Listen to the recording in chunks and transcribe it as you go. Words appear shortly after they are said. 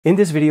In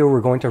this video,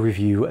 we're going to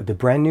review the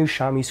brand new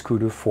Xiaomi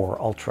Scooter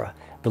 4 Ultra,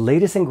 the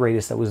latest and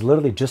greatest that was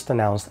literally just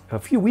announced a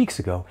few weeks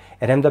ago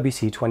at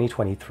MWC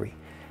 2023.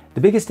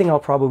 The biggest thing I'll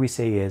probably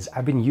say is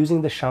I've been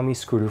using the Xiaomi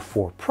Scooter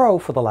 4 Pro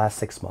for the last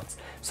 6 months.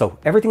 So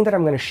everything that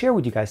I'm going to share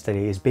with you guys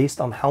today is based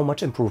on how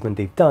much improvement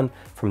they've done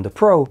from the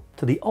Pro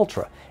to the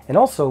Ultra. And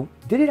also,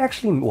 did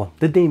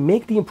they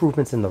make the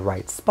improvements in the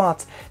right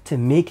spots to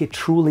make it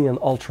truly an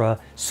Ultra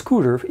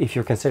scooter if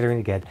you're considering,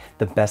 again,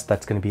 the best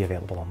that's going to be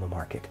available on the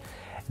market.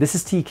 This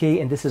is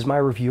TK and this is my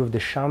review of the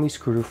Xiaomi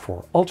Scooter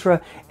 4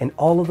 Ultra and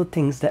all of the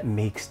things that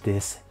makes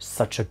this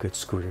such a good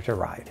scooter to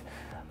ride.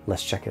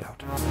 Let's check it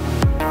out.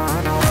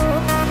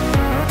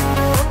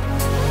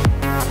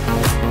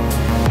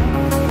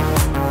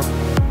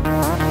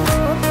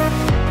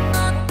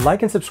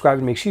 Like and subscribe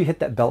and make sure you hit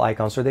that bell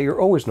icon so that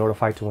you're always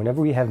notified to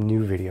whenever we have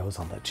new videos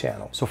on the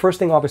channel. So first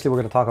thing obviously we're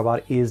going to talk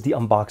about is the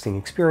unboxing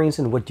experience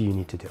and what do you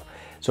need to do.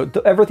 So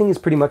everything is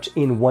pretty much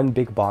in one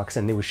big box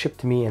and it was shipped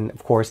to me, and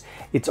of course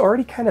it's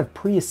already kind of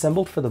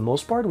pre-assembled for the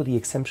most part with the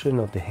exception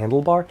of the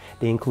handlebar.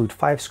 They include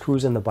 5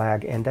 screws in the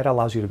bag and that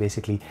allows you to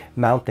basically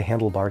mount the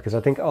handlebar because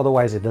I think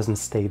otherwise it doesn't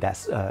stay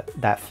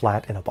that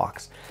flat in a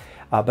box.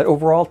 But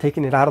overall,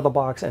 taking it out of the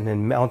box and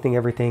then mounting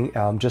everything,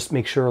 just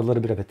make sure, a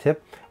little bit of a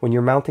tip, when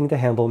you're mounting the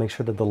handle, make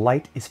sure that the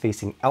light is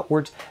facing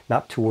outwards,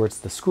 not towards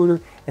the scooter,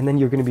 and then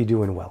you're going to be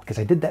doing well. Because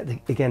I did that,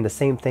 again, the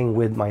same thing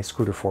with my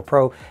Scooter 4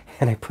 Pro,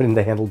 and I put in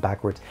the handle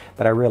backwards,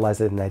 but I realized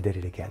it and I did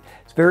it again.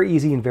 It's very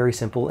easy and very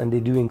simple, and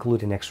they do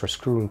include an extra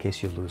screw in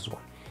case you lose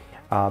one.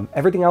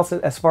 Everything else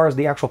as far as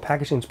the actual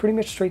packaging is pretty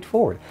much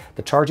straightforward.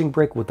 The charging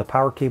brick with the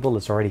power cable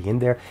is already in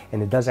there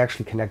and it does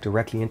actually connect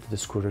directly into the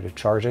scooter to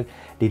charge it.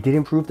 They did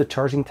improve the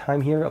charging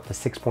time here up to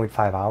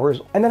 6.5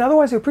 hours. And then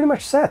otherwise they're pretty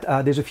much set.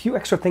 There's a few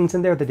extra things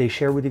in there that they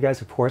share with you guys,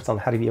 of course, on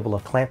how to be able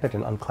to clamp it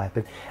and unclamp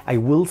it. I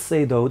will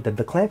say though that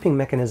the clamping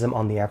mechanism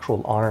on the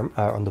actual arm,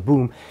 on the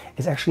boom,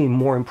 is actually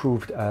more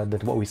improved than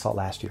what we saw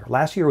last year.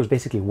 Last year was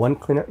basically one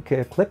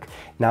click.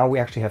 Now we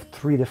actually have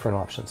 3 different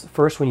options.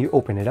 First, when you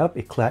open it up,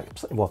 it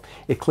clamps,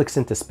 it clicks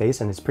into space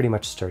and it's pretty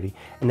much sturdy.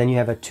 And then you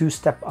have a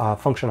 2-step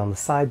function on the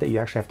side that you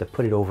actually have to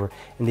put it over,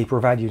 and they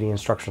provide you the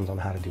instructions on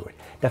how to do it.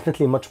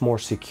 Definitely much more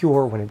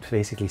secure when it's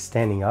basically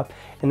standing up.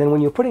 And then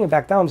when you're putting it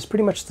back down, it's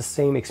pretty much the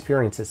same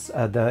experience.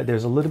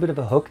 There's a little bit of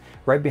a hook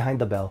right behind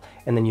the bell,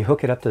 and then you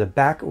hook it up to the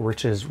back,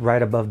 which is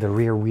right above the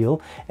rear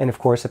wheel. And of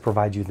course, it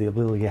provides you the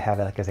ability to have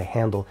it like as a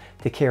handle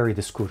to carry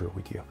the scooter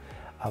with you.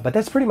 But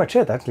that's pretty much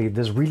it. Actually,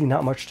 there's really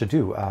not much to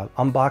do.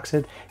 Unbox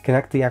it,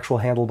 connect the actual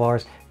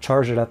handlebars,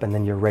 charge it up, and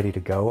then you're ready to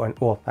go. And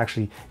well,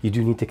 actually, you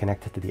do need to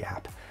connect it to the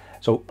app.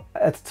 So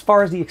as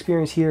far as the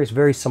experience here, it's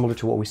very similar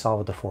to what we saw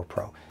with the 4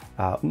 Pro.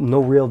 No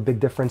real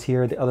big difference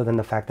here other than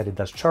the fact that it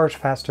does charge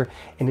faster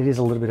and it is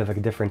a little bit of a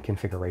different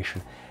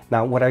configuration.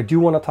 Now, what I do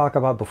want to talk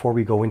about before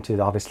we go into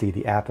obviously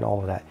the app and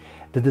all of that,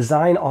 the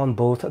design on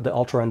both the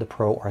Ultra and the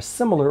Pro are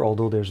similar,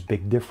 although there's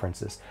big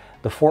differences.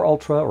 The 4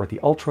 Ultra or the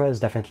Ultra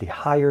is definitely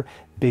higher,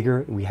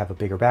 bigger. We have a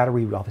bigger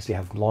battery. We obviously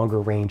have longer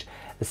range.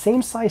 The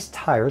same size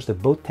tires, they're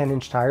both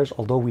 10-inch tires,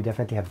 although we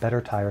definitely have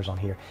better tires on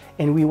here.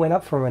 And we went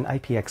up from an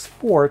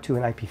IPX4 to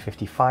an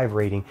IP55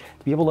 rating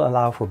to be able to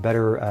allow for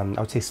better, I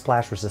would say,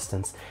 splash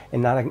resistance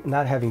and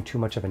not having too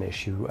much of an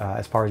issue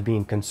as far as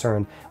being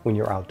concerned when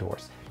you're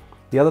outdoors.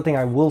 The other thing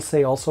I will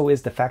say also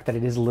is the fact that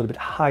it is a little bit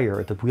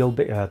higher.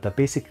 The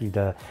basically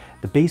the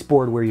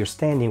baseboard where you're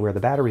standing, where the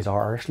batteries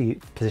are actually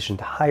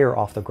positioned higher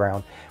off the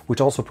ground, which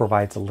also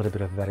provides a little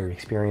bit of a better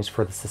experience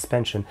for the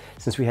suspension,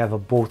 since we have a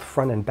both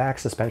front and back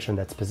suspension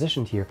that's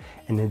positioned here,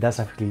 and it does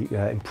actually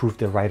improve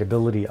the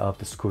rideability of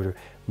the scooter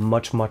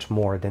much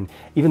more than,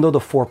 even though the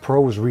 4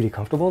 Pro is really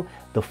comfortable,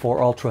 the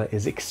 4 Ultra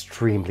is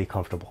extremely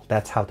comfortable.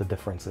 That's how the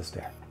difference is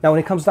there. Now, when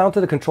it comes down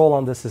to the control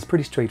on this, it's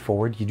pretty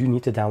straightforward. You do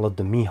need to download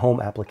the Mi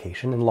Home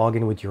application and log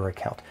in with your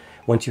account.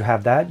 Once you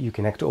have that, you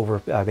connect over,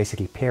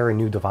 basically pair a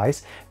new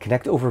device,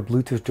 connect over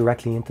Bluetooth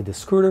directly into the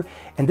scooter,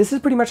 and this is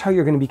pretty much how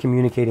you're going to be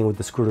communicating with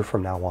the scooter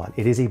from now on.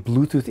 It is a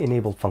Bluetooth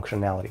enabled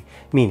functionality,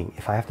 meaning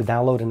if I have to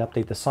download and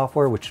update the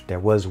software, which there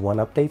was one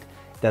update,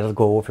 that'll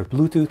go over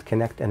Bluetooth,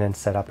 connect, and then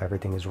set up.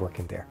 Everything is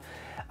working there.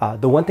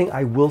 The one thing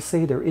I will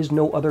say, there is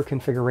no other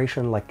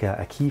configuration like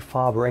a key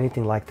fob or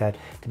anything like that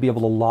to be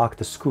able to lock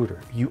the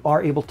scooter. You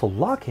are able to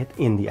lock it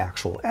in the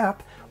actual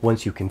app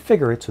once you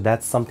configure it, so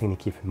that's something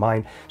to keep in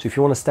mind. So if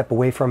you want to step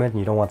away from it and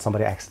you don't want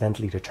somebody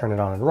accidentally to turn it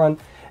on and run,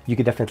 you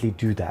could definitely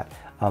do that.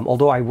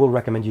 Although I will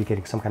recommend you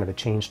getting some kind of a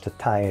change to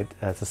tie it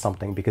to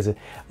something, because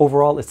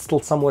overall it's still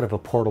somewhat of a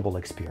portable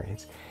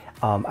experience.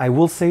 I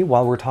will say,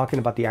 while we're talking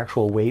about the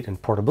actual weight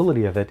and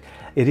portability of it,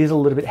 it is a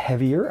little bit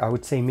heavier. I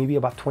would say maybe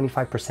about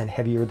 25%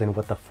 heavier than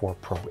what the 4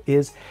 Pro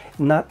is.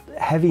 Not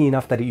heavy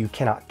enough that you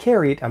cannot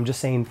carry it. I'm just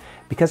saying,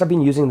 because I've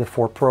been using the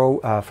 4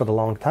 Pro for the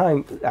long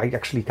time, I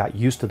actually got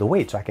used to the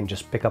weight, so I can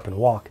just pick up and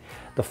walk.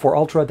 The 4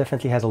 Ultra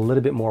definitely has a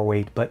little bit more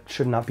weight, but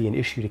should not be an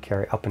issue to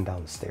carry up and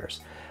down the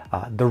stairs.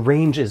 The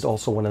range is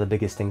also one of the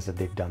biggest things that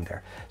they've done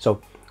there. So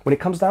When it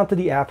comes down to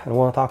the app, and I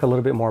want to talk a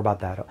little bit more about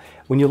that.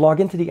 When you log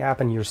into the app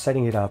and you're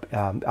setting it up,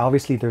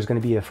 obviously there's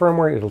going to be a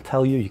firmware. It'll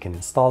tell you can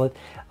install it.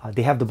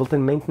 They have the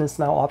built-in maintenance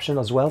now option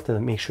as well to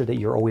make sure that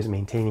you're always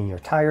maintaining your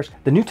tires.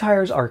 The new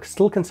tires are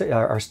still the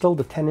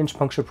 10-inch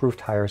puncture-proof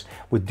tires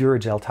with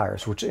Duragel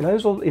tires, which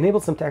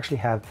enables them to actually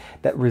have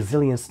that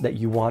resilience that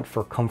you want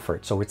for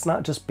comfort. So it's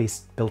not just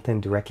built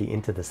in directly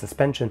into the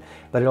suspension,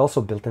 but it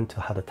also built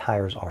into how the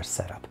tires are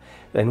set up.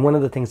 And one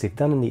of the things they've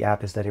done in the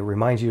app is that it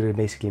reminds you to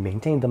basically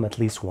maintain them at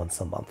least once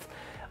a month.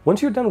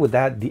 Once you're done with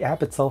that, the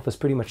app itself is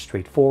pretty much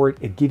straightforward.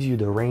 It gives you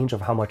the range of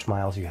how much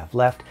miles you have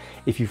left.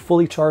 If you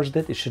fully charged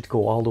it, it should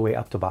go all the way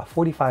up to about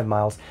 45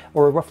 miles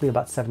or roughly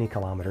about 70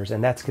 kilometers.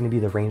 And that's going to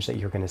be the range that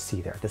you're going to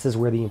see there. This is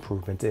where the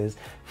improvement is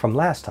from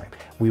last time.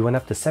 We went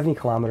up to 70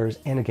 kilometers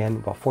and again,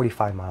 about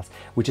 45 miles,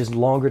 which is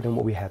longer than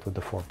what we had with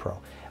the 4 Pro.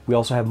 We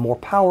also have more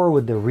power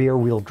with the rear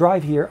wheel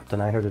drive here, up to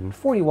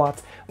 940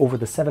 watts over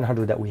the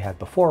 700 that we had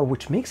before,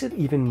 which makes it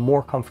even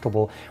more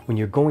comfortable when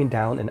you're going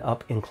down and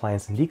up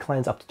inclines and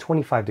declines up to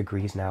 25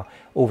 degrees now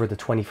over the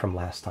 20 from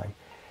last time.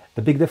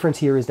 The big difference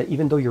here is that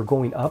even though you're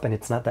going up and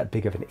it's not that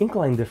big of an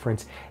incline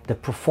difference, the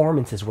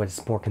performance is what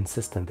is more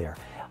consistent there.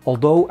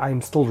 Although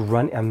I'm still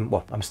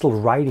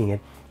riding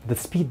it, the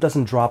speed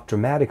doesn't drop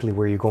dramatically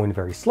where you're going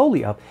very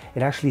slowly up.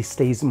 It actually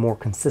stays more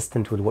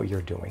consistent with what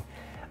you're doing.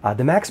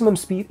 The maximum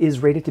speed is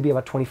rated to be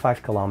about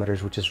 25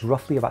 kilometers, which is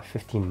roughly about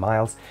 15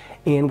 miles.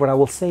 And what I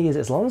will say is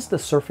as long as the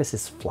surface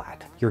is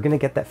flat, you're going to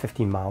get that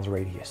 15 miles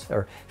radius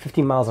or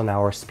 15 miles an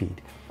hour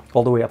speed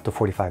all the way up to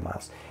 45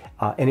 miles.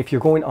 And if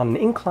you're going on an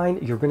incline,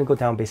 you're going to go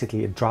down,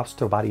 basically it drops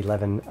to about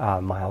 11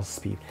 miles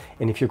speed.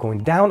 And if you're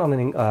going down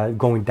on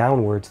going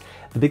downwards,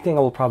 the big thing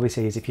I will probably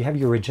say is if you have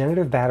your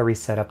regenerative battery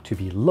set up to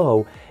be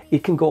low,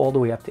 it can go all the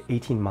way up to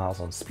 18 miles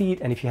on speed.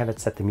 And if you have it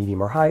set to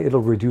medium or high,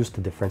 it'll reduce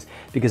the difference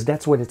because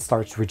that's when it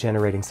starts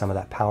regenerating some of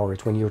that power.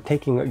 It's when you're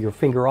taking your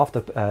finger off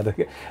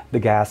the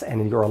gas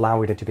and you're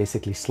allowing it to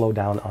basically slow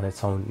down on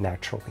its own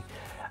naturally.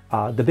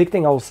 The big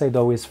thing I will say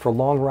though is for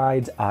long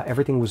rides,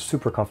 everything was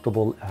super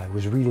comfortable. It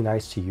was really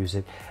nice to use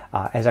it.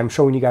 As I'm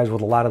showing you guys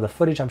with a lot of the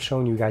footage I'm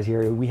showing you guys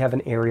here, we have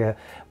an area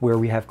where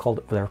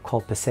they're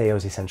called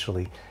paseos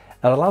essentially.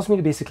 That allows me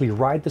to basically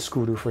ride the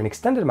scooter for an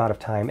extended amount of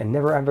time and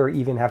never ever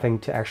even having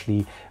to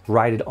actually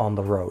ride it on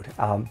the road.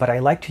 But I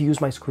like to use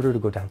my scooter to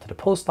go down to the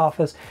post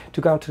office, to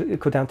go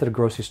down to the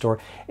grocery store,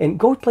 and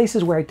go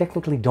places where I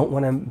technically don't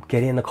want to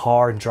get in the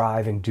car and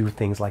drive and do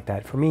things like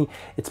that. For me,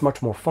 it's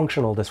much more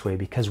functional this way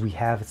because we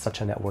have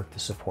such a network to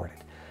support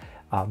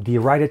it. The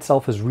ride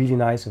itself is really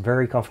nice,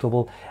 very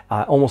comfortable.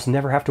 Almost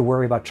never have to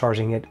worry about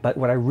charging it. But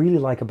what I really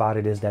like about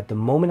it is that the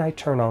moment I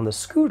turn on the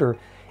scooter,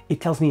 it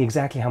tells me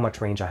exactly how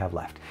much range I have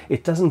left.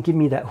 It doesn't give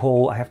me that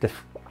whole, I have to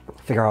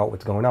figure out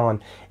what's going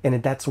on,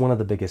 and that's one of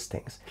the biggest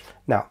things.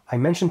 Now, I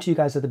mentioned to you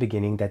guys at the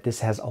beginning that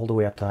this has all the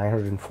way up to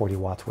 940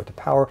 watts worth of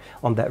power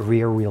on that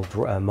rear wheel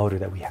motor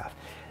that we have.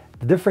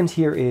 The difference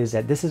here is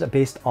that this is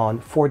based on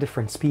 4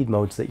 different speed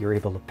modes that you're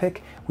able to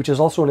pick, which is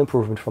also an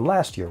improvement from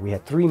last year. We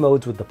had 3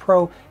 modes with the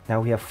Pro,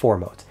 now we have 4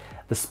 modes.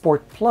 The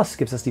Sport Plus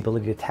gives us the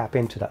ability to tap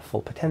into that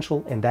full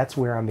potential, and that's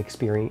where I'm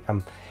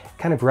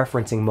kind of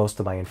referencing most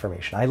of my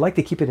information. I like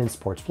to keep it in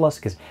Sports Plus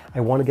because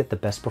I want to get the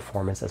best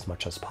performance as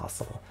much as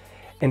possible.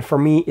 And for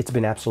me, it's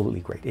been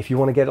absolutely great. If you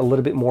want to get a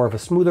little bit more of a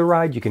smoother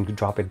ride, you can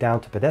drop it down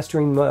to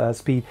pedestrian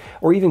speed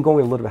or even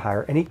going a little bit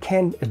higher, and it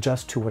can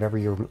adjust to whatever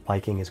your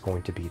liking is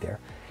going to be there.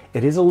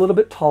 It is a little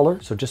bit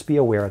taller, so just be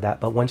aware of that,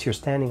 but once you're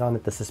standing on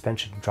it, the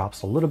suspension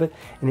drops a little bit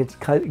and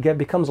it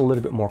becomes a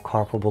little bit more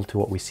comparable to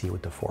what we see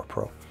with the 4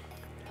 Pro.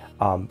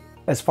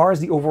 As far as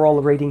the overall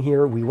rating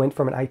here, we went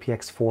from an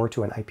IPX4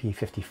 to an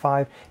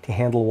IP55 to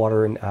handle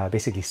water and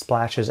basically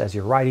splashes as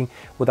you're riding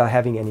without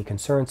having any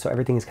concerns. So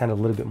everything is kind of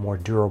a little bit more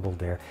durable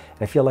there.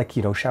 And I feel like,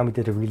 you know, Xiaomi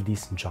did a really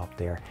decent job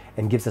there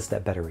and gives us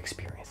that better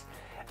experience.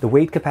 The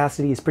weight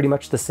capacity is pretty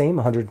much the same,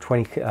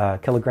 120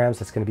 kilograms.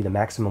 That's going to be the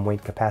maximum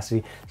weight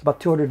capacity. It's about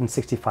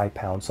 265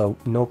 pounds, so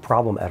no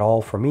problem at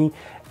all for me.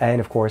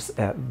 And of course,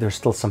 there's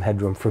still some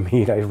headroom for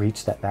me to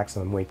reach that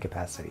maximum weight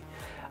capacity.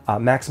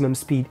 Maximum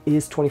speed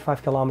is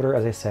 25 kilometers,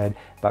 as I said,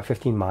 about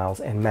 15 miles,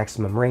 and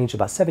maximum range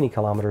about 70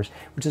 kilometers,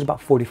 which is about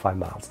 45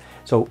 miles.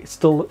 So it's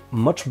still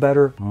much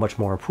better, much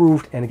more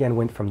improved, and again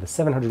went from the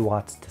 700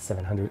 watts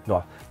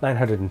to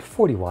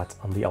 940 watts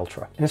on the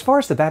Ultra. And as far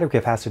as the battery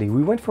capacity,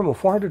 we went from a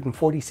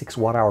 446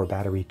 watt-hour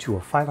battery to a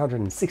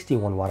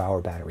 561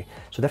 watt-hour battery.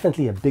 So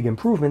definitely a big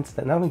improvement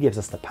that not only gives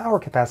us the power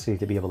capacity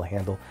to be able to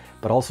handle,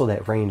 but also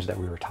that range that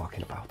we were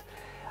talking about.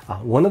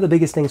 One of the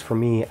biggest things for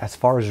me as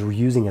far as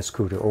using a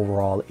scooter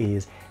overall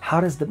is how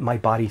does my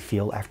body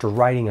feel after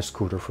riding a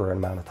scooter for an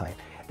amount of time.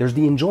 There's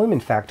the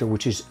enjoyment factor,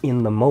 which is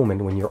in the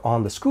moment when you're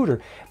on the scooter,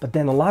 but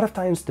then a lot of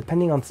times,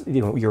 depending on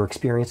your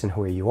experience and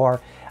who you are,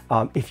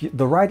 if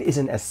the ride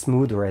isn't as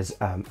smooth or as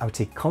I would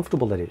say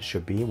comfortable that it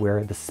should be,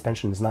 where the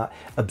suspension is not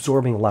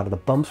absorbing a lot of the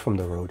bumps from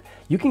the road,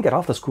 you can get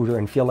off the scooter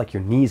and feel like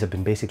your knees have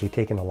been basically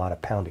taking a lot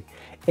of pounding.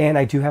 And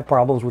I do have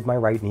problems with my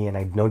right knee, and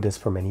I've known this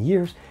for many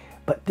years.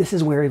 but this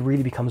is where it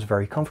really becomes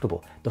very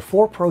comfortable. The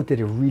 4 Pro did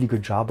a really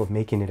good job of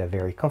making it a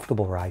very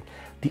comfortable ride.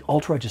 The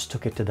Ultra just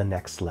took it to the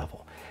next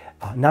level.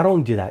 Not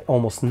only did I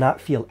almost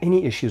not feel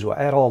any issues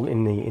at all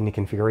in the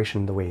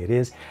configuration the way it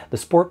is, the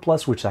Sport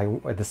Plus, which I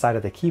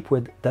decided to keep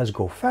with, does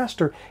go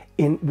faster.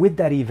 And with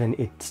that even,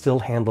 it still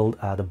handled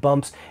the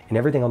bumps and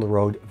everything on the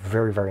road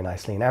very, very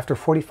nicely. And after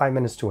 45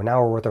 minutes to an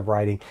hour worth of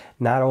riding,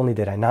 not only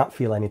did I not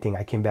feel anything,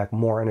 I came back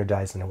more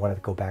energized and I wanted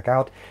to go back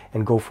out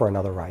and go for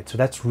another ride. So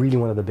that's really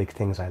one of the big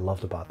things I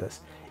loved about this.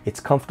 It's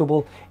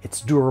comfortable,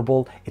 it's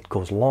durable, it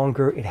goes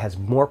longer, it has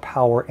more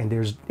power, and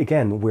there's,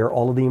 again, where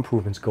all of the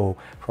improvements go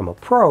from a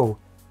Pro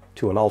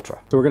to an Ultra.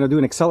 So we're going to do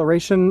an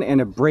acceleration and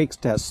a brakes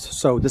test.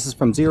 So this is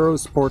from 0,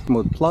 Sport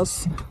Mode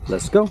Plus.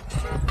 Let's go.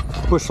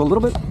 Push a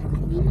little bit.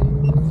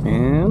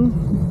 And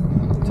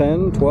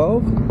 10,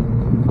 12.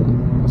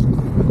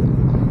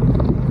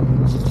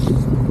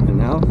 And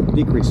now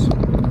decrease.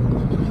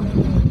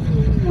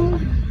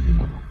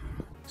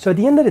 So at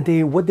the end of the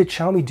day, what did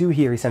Xiaomi do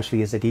here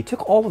essentially is that they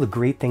took all of the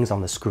great things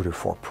on the Scooter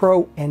 4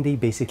 Pro and they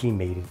basically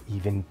made it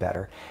even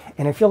better.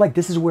 And I feel like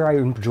this is where I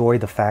enjoy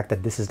the fact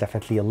that this is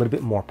definitely a little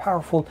bit more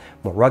powerful,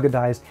 more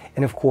ruggedized,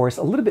 and of course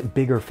a little bit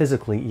bigger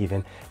physically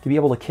even to be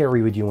able to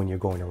carry with you when you're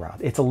going around.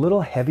 It's a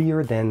little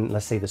heavier than,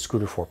 let's say, the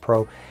Scooter 4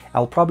 Pro.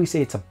 I'll probably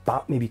say it's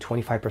about maybe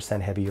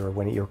 25% heavier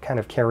when you're kind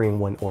of carrying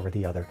one over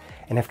the other.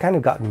 And I've kind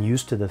of gotten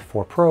used to the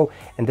 4 Pro,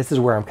 and this is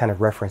where I'm kind of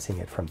referencing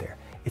it from there.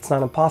 It's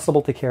not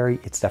impossible to carry,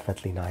 it's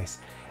definitely nice.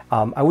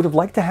 I would have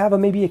liked to have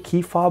maybe a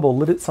key fob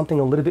or something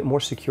a little bit more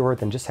secure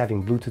than just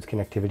having Bluetooth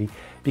connectivity,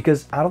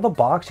 because out of the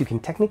box you can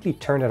technically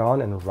turn it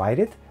on and ride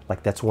it.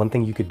 Like, that's one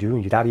thing you could do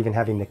without even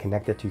having to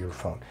connect it to your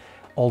phone.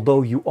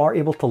 Although you are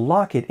able to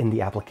lock it in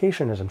the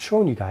application, as I'm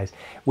showing you guys,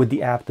 with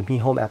the app, the Mi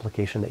Home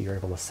application that you're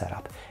able to set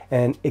up.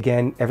 And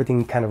again,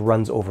 everything kind of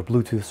runs over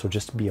Bluetooth, so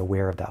just be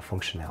aware of that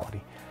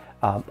functionality.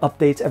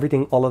 Updates,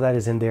 everything, all of that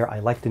is in there. I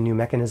like the new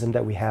mechanism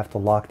that we have to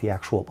lock the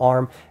actual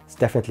arm. It's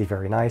definitely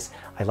very nice.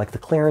 I like the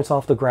clearance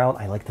off the ground.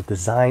 I like the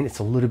design. It's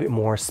a little bit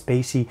more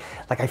spacey.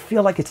 Like, I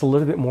feel like it's a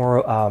little bit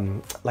more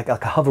like a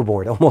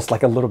hoverboard, almost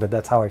like a little bit.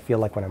 That's how I feel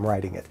like when I'm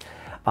riding it.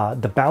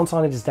 The bounce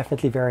on it is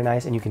definitely very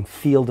nice, and you can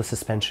feel the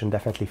suspension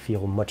definitely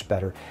feel much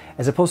better,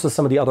 as opposed to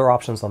some of the other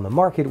options on the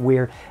market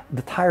where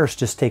the tires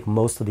just take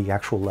most of the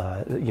actual,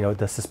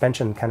 the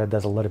suspension kind of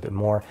does a little bit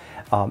more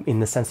in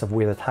the sense of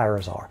where the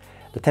tires are.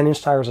 The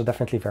 10-inch tires are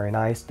definitely very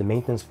nice. The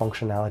maintenance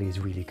functionality is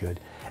really good.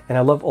 And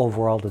I love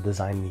overall the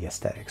design and the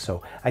aesthetic.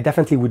 So I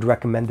definitely would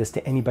recommend this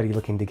to anybody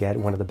looking to get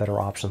one of the better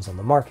options on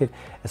the market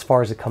as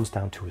far as it comes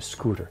down to a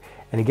scooter.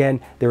 And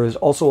again, there is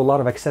also a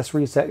lot of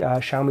accessories that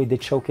Xiaomi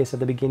did showcase at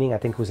the beginning. I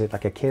think it was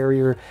like a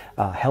carrier,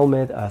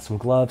 helmet, some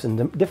gloves, and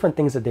the different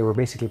things that they were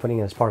basically putting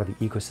in as part of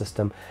the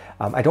ecosystem.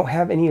 I don't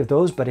have any of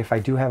those, but if I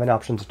do have an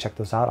option to check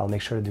those out, I'll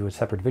make sure to do a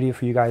separate video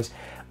for you guys.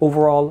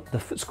 Overall, the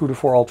Scooter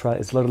 4 Ultra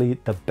is literally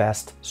the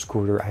best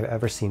scooter I've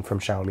ever seen from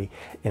Xiaomi,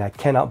 and I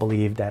cannot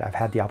believe that I've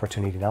had the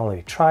opportunity to not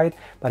only try it,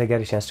 but I get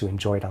a chance to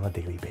enjoy it on a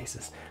daily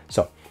basis.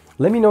 So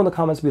let me know in the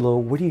comments below,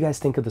 what do you guys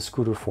think of the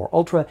Scooter 4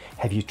 Ultra?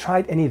 Have you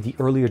tried any of the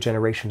earlier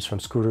generations from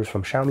scooters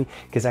from Xiaomi?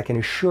 Because I can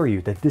assure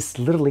you that this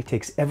literally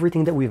takes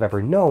everything that we've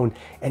ever known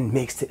and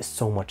makes it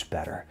so much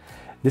better.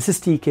 This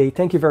is TK.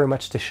 Thank you very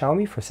much to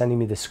Xiaomi for sending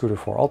me the Scooter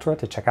 4 Ultra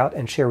to check out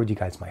and share with you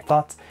guys my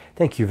thoughts.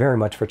 Thank you very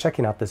much for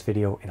checking out this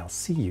video, and I'll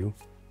see you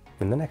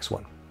in the next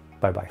one.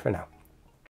 Bye-bye for now.